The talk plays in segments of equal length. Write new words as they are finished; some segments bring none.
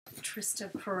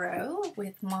Trista Perot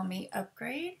with Mommy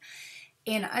Upgrade,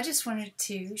 and I just wanted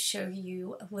to show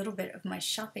you a little bit of my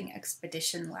shopping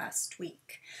expedition last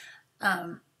week.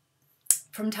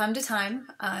 From time to time,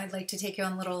 I'd like to take you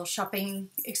on little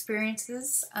shopping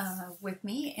experiences with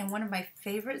me, and one of my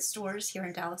favorite stores here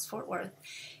in Dallas-Fort Worth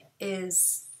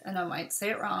is, and I might say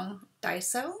it wrong,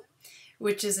 DAISO,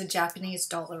 which is a Japanese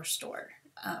dollar store.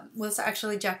 Well, it's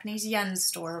actually a Japanese yen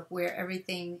store where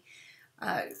everything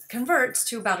converts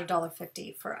to about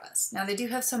 $1.50 for us. Now they do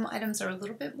have some items that are a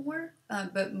little bit more,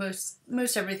 but most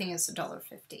everything is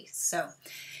 $1.50. So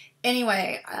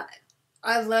anyway,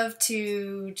 I love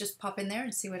to just pop in there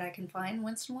and see what I can find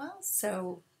once in a while.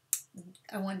 So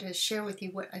I wanted to share with you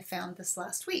what I found this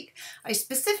last week. I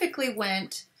specifically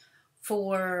went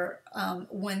for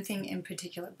one thing in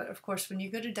particular, but of course when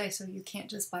you go to DAISO you can't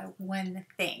just buy one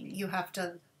thing. You have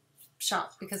to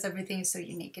shop because everything is so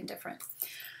unique and different.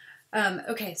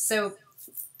 Okay, so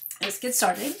let's get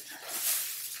started.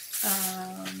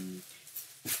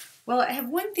 Well, I have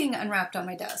one thing unwrapped on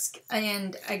my desk,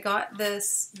 and I got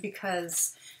this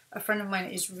because a friend of mine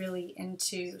is really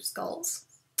into skulls,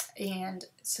 and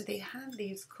so they have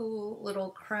these cool little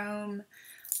chrome,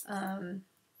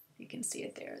 you can see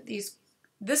it there,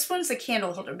 this one's a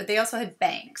candle holder, but they also had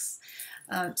banks.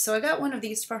 So I got one of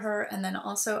these for her, and then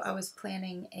also I was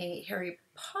planning a Harry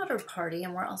Potter party,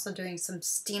 and we're also doing some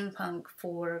steampunk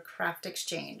for craft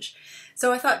exchange.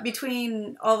 So I thought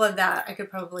between all of that, I could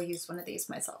probably use one of these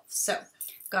myself. So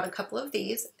got a couple of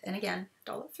these, and again,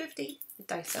 $1.50 at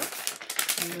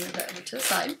DAISO. I'm going to move that over to the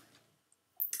side.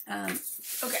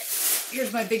 Okay,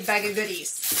 here's my big bag of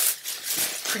goodies.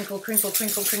 Crinkle, crinkle,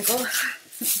 crinkle, crinkle.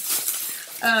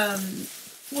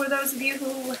 For those of you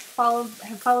who have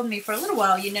followed me for a little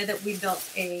while, you know that we built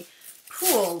a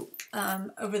pool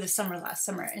over the summer last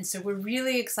summer, and so we're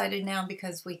really excited now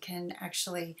because we can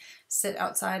actually sit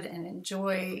outside and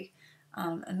enjoy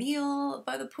a meal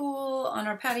by the pool on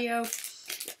our patio.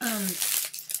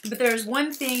 But there's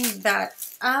one thing that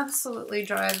absolutely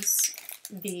drives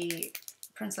the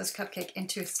Princess Cupcake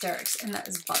into hysterics, and that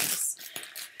is bugs.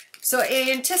 So I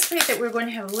anticipate that we're going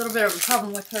to have a little bit of a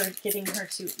problem with her getting her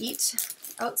to eat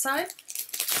outside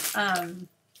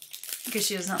because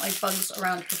she does not like bugs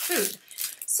around her food.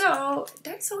 So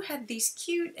DAISO had these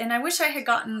cute, and I wish I had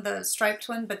gotten the striped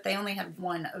one, but they only had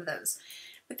one of those.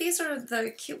 But these are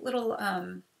the cute little,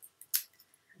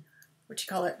 what you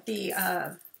call it,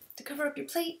 to cover up your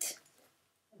plate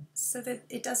so that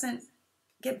it doesn't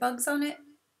get bugs on it.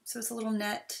 So it's a little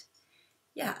net.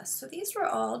 Yeah, so these were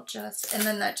all just, and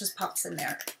then that just pops in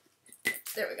there.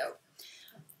 There we go.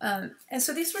 And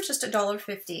so these were just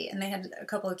 $1.50, and they had a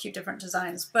couple of cute different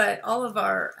designs, but all of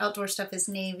our outdoor stuff is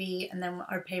navy, and then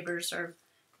our pavers are,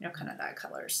 you know, kind of that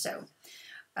color. So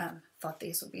thought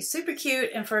these would be super cute,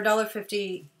 and for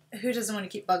 $1.50, who doesn't want to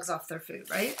keep bugs off their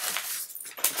food, right?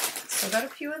 So I got a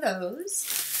few of those.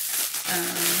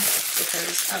 Get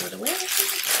those out of the way.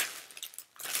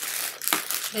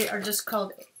 They are just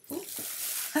called,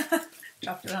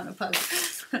 dropped it on a pug.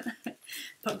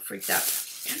 Pug freaked out.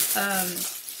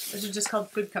 Those are just called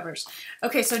food covers.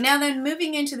 Okay, so now then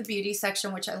moving into the beauty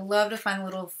section, which I love to find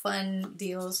little fun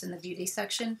deals in the beauty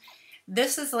section.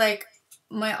 This is like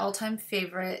my all-time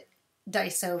favorite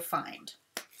DAISO find.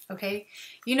 Okay,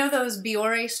 you know those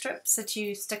Biore strips that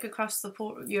you stick across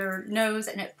your nose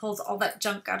and it pulls all that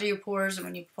junk out of your pores, and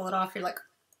when you pull it off, you're like,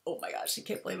 oh my gosh, I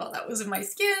can't believe all that was in my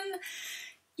skin.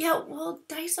 Yeah, well,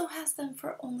 DAISO has them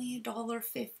for only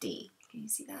 $1.50. Can you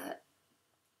see that?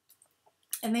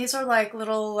 And these are like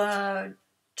little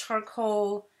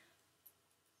charcoal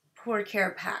pore care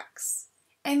packs.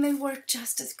 And they work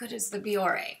just as good as the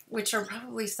Biore, which are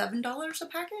probably $7 a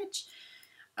package.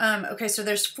 Okay, so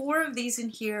there's 4 of these in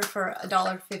here for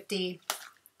 $1.50.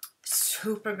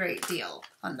 Super great deal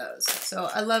on those. So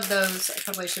I love those. I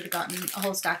probably should have gotten a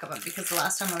whole stack of them because the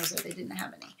last time I was there, they didn't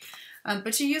have any.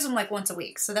 But you use them like once a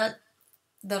week, so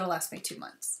that'll last me 2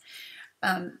 months.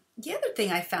 The other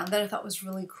thing I found that I thought was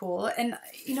really cool, and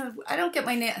you know, I don't get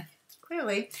my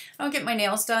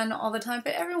nails done all the time,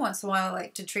 but every once in a while I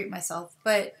like to treat myself.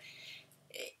 But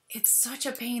it's such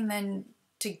a pain then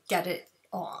to get it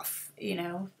off, you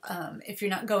know, if you're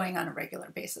not going on a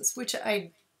regular basis, which I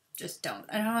just don't.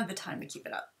 I don't have the time to keep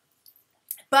it up.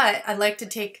 But I like to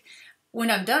take,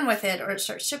 when I'm done with it or it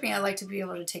starts shipping, I like to be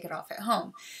able to take it off at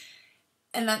home.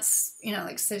 And that's, you know,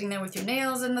 like sitting there with your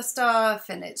nails and the stuff,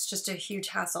 and it's just a huge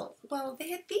hassle. Well, they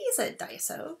had these at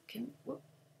DAISO. Can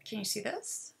you see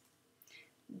this?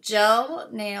 Gel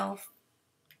nail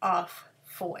off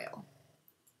foil.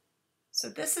 So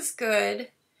this is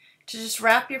good to just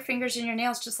wrap your fingers in your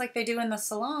nails just like they do in the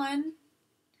salon.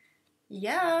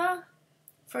 Yeah.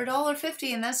 for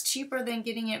 $1.50, and that's cheaper than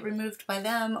getting it removed by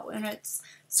them, and it's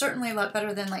certainly a lot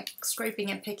better than like scraping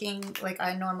and picking like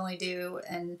I normally do.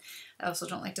 And I also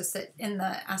don't like to sit in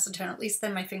the acetone. At least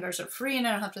then my fingers are free and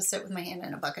I don't have to sit with my hand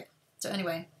in a bucket. So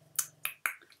anyway,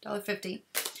 $1.50.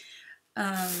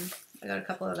 I got a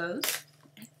couple of those.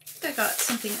 I think I got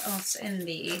something else in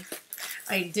the...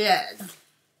 I did.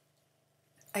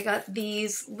 I got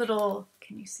these little,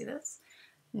 can you see this?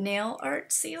 Nail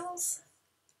art seals.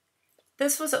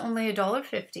 This was only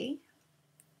 $1.50,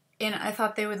 and I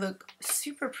thought they would look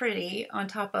super pretty on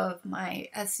top of my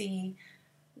Essie.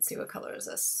 Let's see, what color is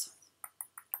this?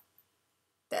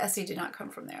 The Essie did not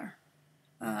come from there.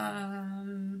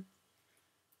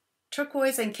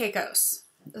 Turquoise and Caicos.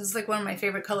 This is like one of my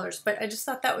favorite colors, but I just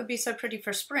thought that would be so pretty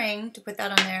for spring to put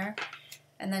that on there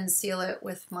and then seal it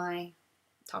with my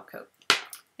top coat.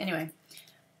 Anyway,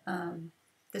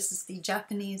 this is the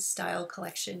Japanese style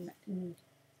collection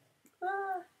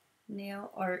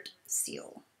nail art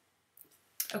seal.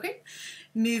 Okay,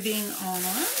 moving on.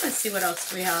 Let's see, what else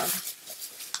do we have?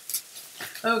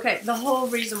 Okay, the whole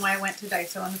reason why I went to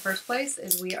DAISO in the first place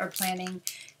is we are planning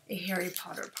a Harry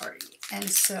Potter party. And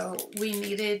so we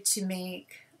needed to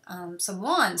make some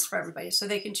wands for everybody so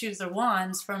they can choose their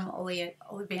wands from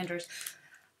Ollivander's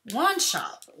wand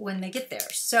shop when they get there.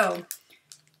 So,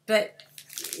 but,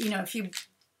 you know, if you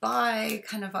buy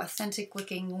kind of authentic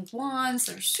looking wands,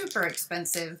 they're super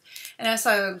expensive. And I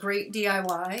saw a great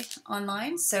DIY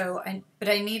online, so but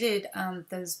I needed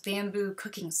those bamboo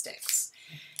cooking sticks.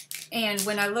 And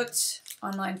when I looked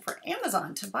online for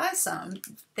Amazon to buy some,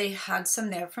 they had some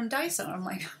there from DAISO. I'm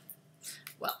like,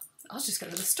 well, I'll just go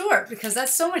to the store because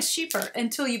that's so much cheaper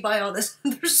until you buy all this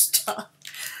other stuff.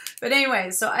 But anyway,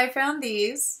 so I found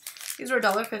these. These were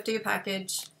 $1.50 a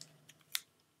package.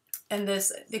 And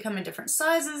they come in different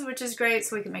sizes, which is great,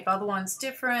 so we can make all the wands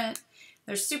different.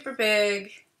 They're super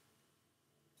big.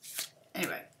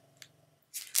 Anyway,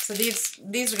 so these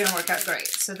are going to work out great.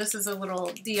 So this is a little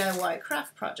DIY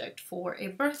craft project for a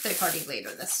birthday party later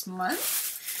this month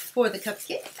for the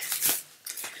cupcake.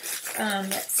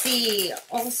 Let's see.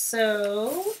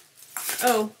 Also,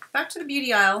 oh, back to the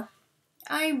beauty aisle.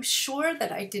 I'm sure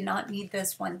that I did not need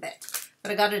this one bit,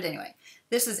 but I got it anyway.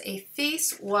 This is a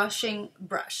face washing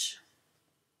brush,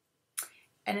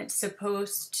 and it's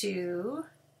supposed to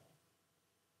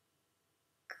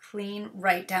clean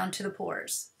right down to the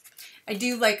pores. I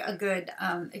do like a good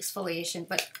exfoliation,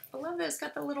 but I love that it's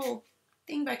got the little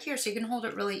thing back here so you can hold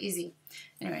it really easy.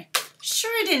 Anyway,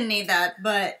 sure I didn't need that,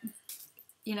 but,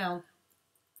 you know,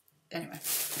 anyway,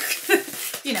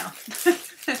 you know.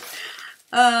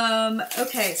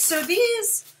 Okay, so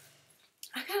these...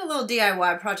 I got a little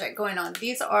DIY project going on.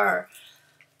 These are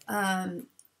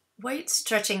white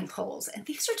stretching poles, and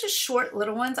these are just short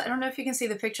little ones. I don't know if you can see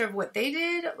the picture of what they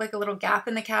did, like a little gap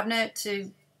in the cabinet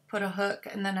to put a hook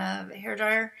and then a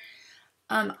hairdryer.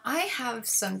 I have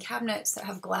some cabinets that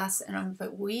have glass in them,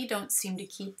 but we don't seem to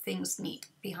keep things neat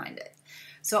behind it.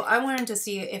 So I wanted to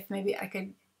see if maybe I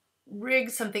could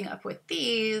rig something up with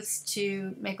these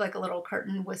to make like a little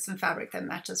curtain with some fabric that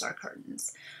matches our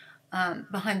curtains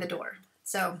behind the door.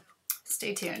 So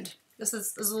stay tuned. This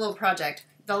is a little project.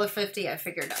 $1.50. I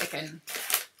figured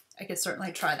I could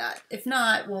certainly try that. If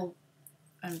not,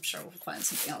 I'm sure we'll find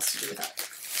something else to do with that.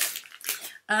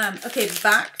 Okay,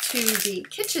 back to the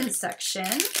kitchen section.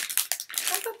 I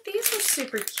thought these were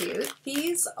super cute.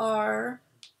 These are,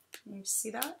 can you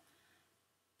see that?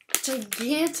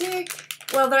 Gigantic.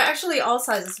 Well, they're actually all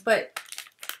sizes, but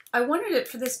I wanted it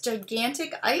for this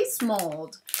gigantic ice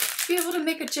mold. Be able to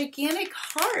make a gigantic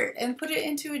heart and put it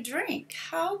into a drink.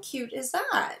 How cute is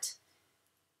that?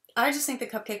 I just think the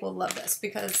cupcake will love this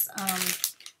because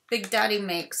Big Daddy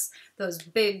makes those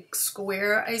big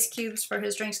square ice cubes for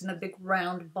his drinks and the big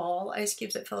round ball ice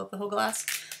cubes that fill up the whole glass.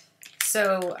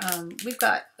 So we've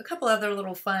got a couple other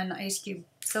little fun ice cube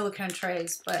silicone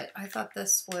trays, but I thought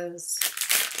this was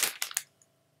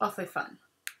awfully fun.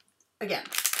 Again,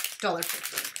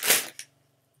 $1.50.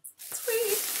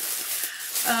 Sweet.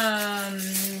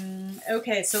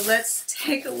 Okay, so let's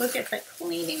take a look at the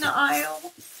cleaning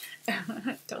aisle.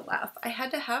 Don't laugh. I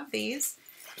had to have these.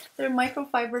 They're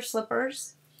microfiber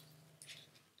slippers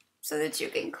so that you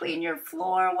can clean your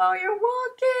floor while you're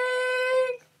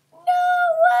walking. No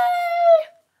way!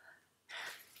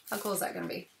 How cool is that going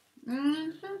to be?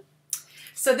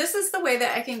 So this is the way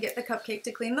that I can get the cupcake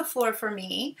to clean the floor for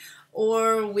me,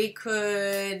 or we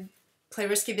could play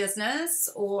risky business,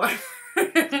 or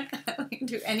we can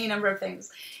do any number of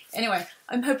things. Anyway,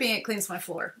 I'm hoping it cleans my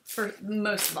floor for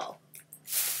most of all.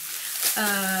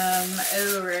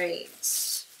 All right.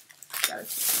 Got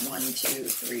 1, 2,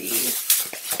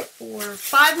 3, for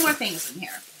 5 more things in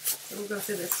here. So we'll go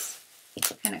through this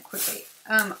kind of quickly.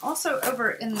 Also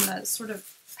over in the sort of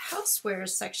housewares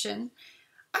section,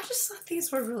 I just thought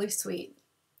these were really sweet.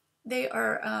 They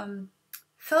are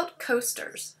felt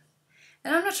coasters.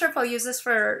 And I'm not sure if I'll use this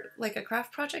for like a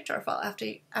craft project or if I'll have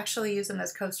to actually use them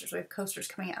as coasters. We have coasters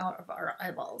coming out of our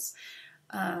eyeballs.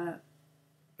 But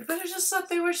I just thought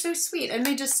they were so sweet. I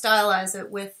may just stylize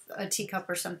it with a teacup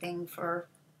or something for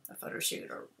a photo shoot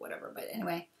or whatever. But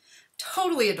anyway,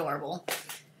 totally adorable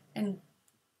and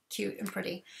cute and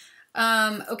pretty.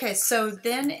 Okay, so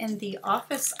then in the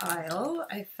office aisle,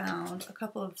 I found a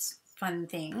couple of fun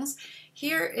things.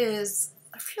 Here is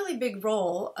a really big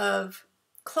roll of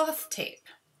cloth tape.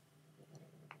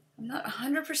 I'm not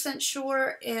 100%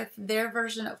 sure if their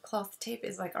version of cloth tape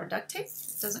is like our duct tape.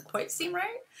 It doesn't quite seem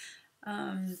right.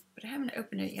 But I haven't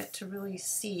opened it yet to really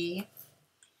see.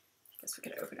 I guess we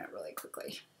could open it really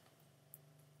quickly.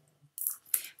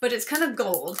 But it's kind of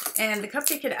gold, and the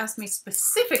cupcake had asked me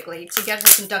specifically to get her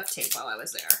some duct tape while I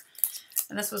was there.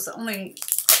 And this was the only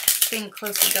thing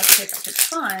close to duct tape I could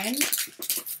find,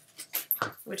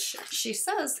 which she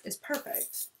says is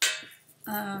perfect.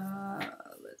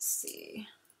 Let's see.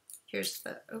 Here's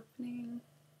the opening.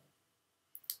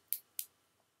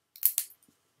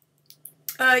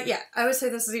 Yeah, I would say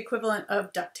this is the equivalent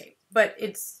of duct tape, but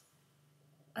it's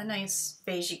a nice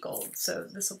beigey gold, so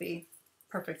this will be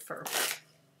perfect for,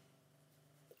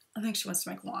 I think she wants to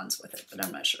make wands with it, but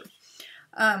I'm not sure.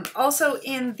 Also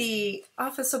in the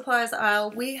office supplies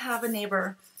aisle, we have a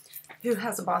neighbor who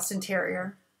has a Boston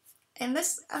Terrier. And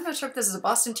this, I'm not sure if this is a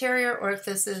Boston Terrier or if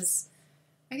this is,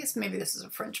 I guess maybe this is a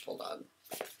French Bulldog.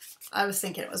 I was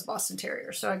thinking it was Boston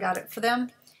Terrier, so I got it for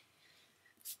them.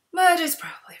 But it's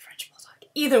probably a French Bulldog.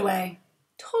 Either way,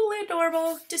 totally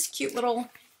adorable, just cute little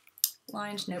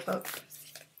lined notebook.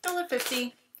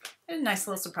 $1.50. A nice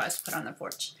little surprise to put on the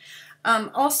porch.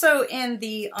 Also in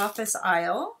the office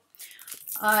aisle,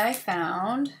 I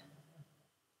found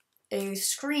a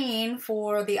screen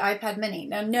for the iPad mini.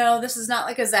 Now, no, this is not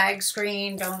like a zag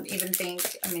screen. Don't even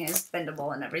think. I mean, it's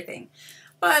bendable and everything.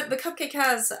 But the cupcake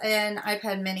has an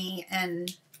iPad mini,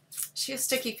 and she has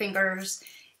sticky fingers.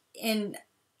 And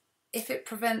if it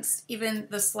prevents even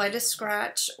the slightest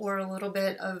scratch or a little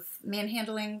bit of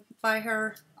manhandling by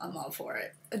her, I'm all for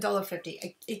it.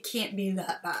 $1.50. It can't be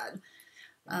that bad.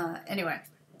 Anyway,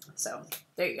 so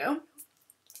there you go.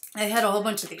 I had a whole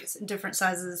bunch of these in different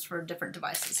sizes for different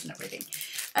devices and everything.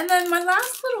 And then my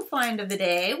last little find of the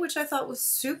day, which I thought was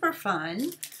super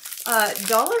fun,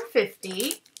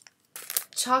 $1.50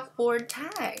 chalkboard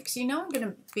tags. You know I'm going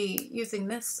to be using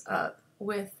this up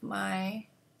with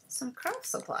some craft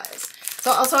supplies.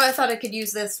 So also I thought I could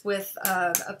use this with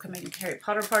the upcoming Harry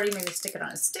Potter party, maybe stick it on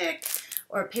a stick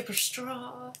or a paper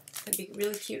straw. It'd be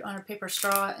really cute on a paper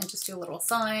straw and just do a little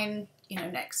sign, you know,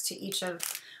 next to each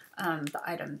of the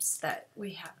items that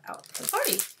we have out for the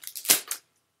party.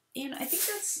 And I think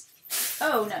that's,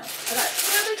 oh no, I got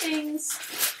 2 other things.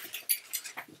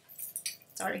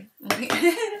 Sorry.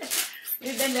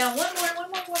 We've been down one more.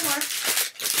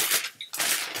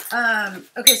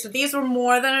 Okay, so these were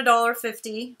more than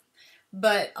 $1.50,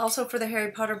 but also for the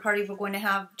Harry Potter party, we're going to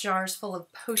have jars full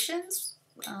of potions.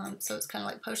 So it's kind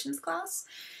of like potions class.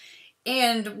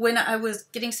 And when I was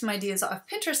getting some ideas off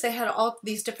Pinterest, they had all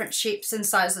these different shapes and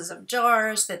sizes of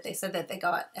jars that they said that they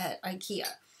got at IKEA.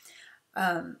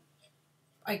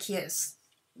 IKEA is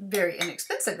very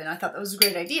inexpensive, and I thought that was a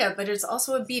great idea, but it's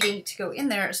also a beating to go in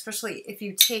there, especially if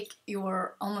you take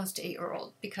your almost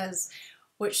 8-year-old, because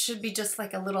what should be just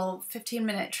like a little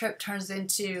 15-minute trip turns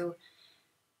into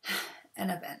an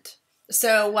event.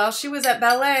 So while she was at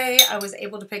ballet, I was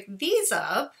able to pick these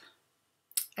up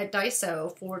at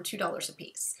DAISO for $2 a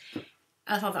piece.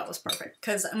 I thought that was perfect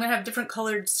because I'm going to have different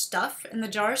colored stuff in the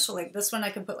jar. So like this one I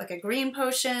can put like a green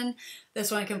potion.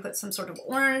 This one I can put some sort of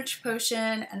orange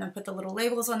potion and then put the little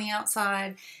labels on the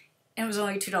outside. And it was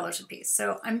only $2 a piece.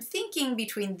 So I'm thinking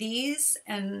between these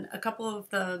and a couple of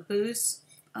the booze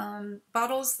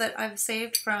bottles that I've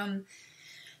saved from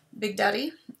Big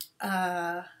Daddy,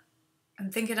 I'm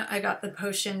thinking I got the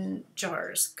potion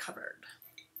jars covered.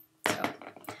 So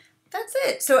that's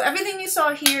it. So everything you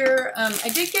saw here, I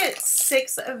did get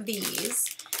 6 of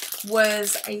these,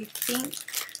 was I think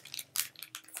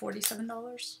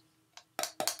 $47,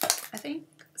 I think.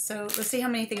 So let's see how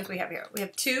many things we have here. We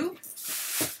have 2,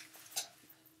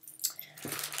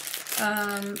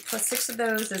 plus 6 of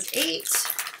those is 8,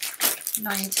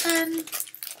 9, 10,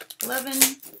 11,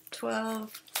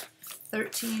 12,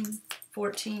 13,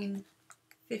 14,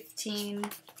 15,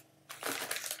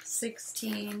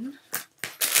 16,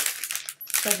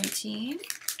 17,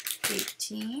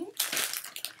 18,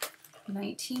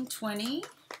 19, 20,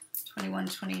 21,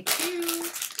 22,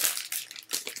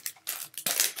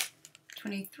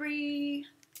 23,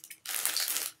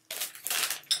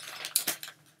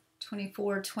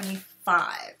 24,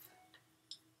 25.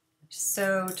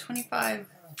 So 25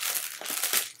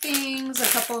 things. A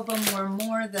couple of them were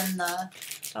more than the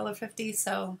 $1.50,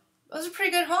 so it was a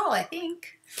pretty good haul, I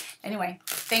think. Anyway,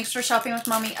 thanks for shopping with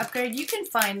Mommy Upgrade. You can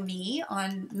find me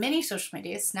on many social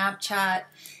media, Snapchat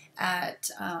at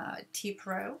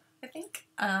tpro, I think.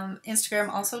 Instagram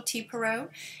also tpro.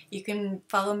 You can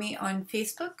follow me on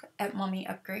Facebook at Mommy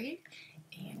Upgrade,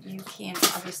 and you can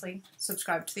obviously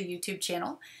subscribe to the YouTube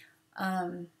channel.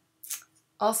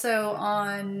 Also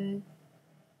on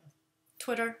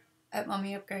Twitter at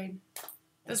MommyUpgrade.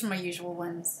 Those are my usual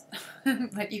ones.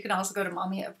 But you can also go to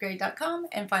MommyUpgrade.com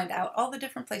and find out all the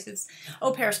different places,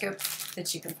 Periscope,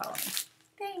 that you can follow me.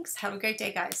 Thanks. Have a great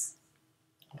day, guys.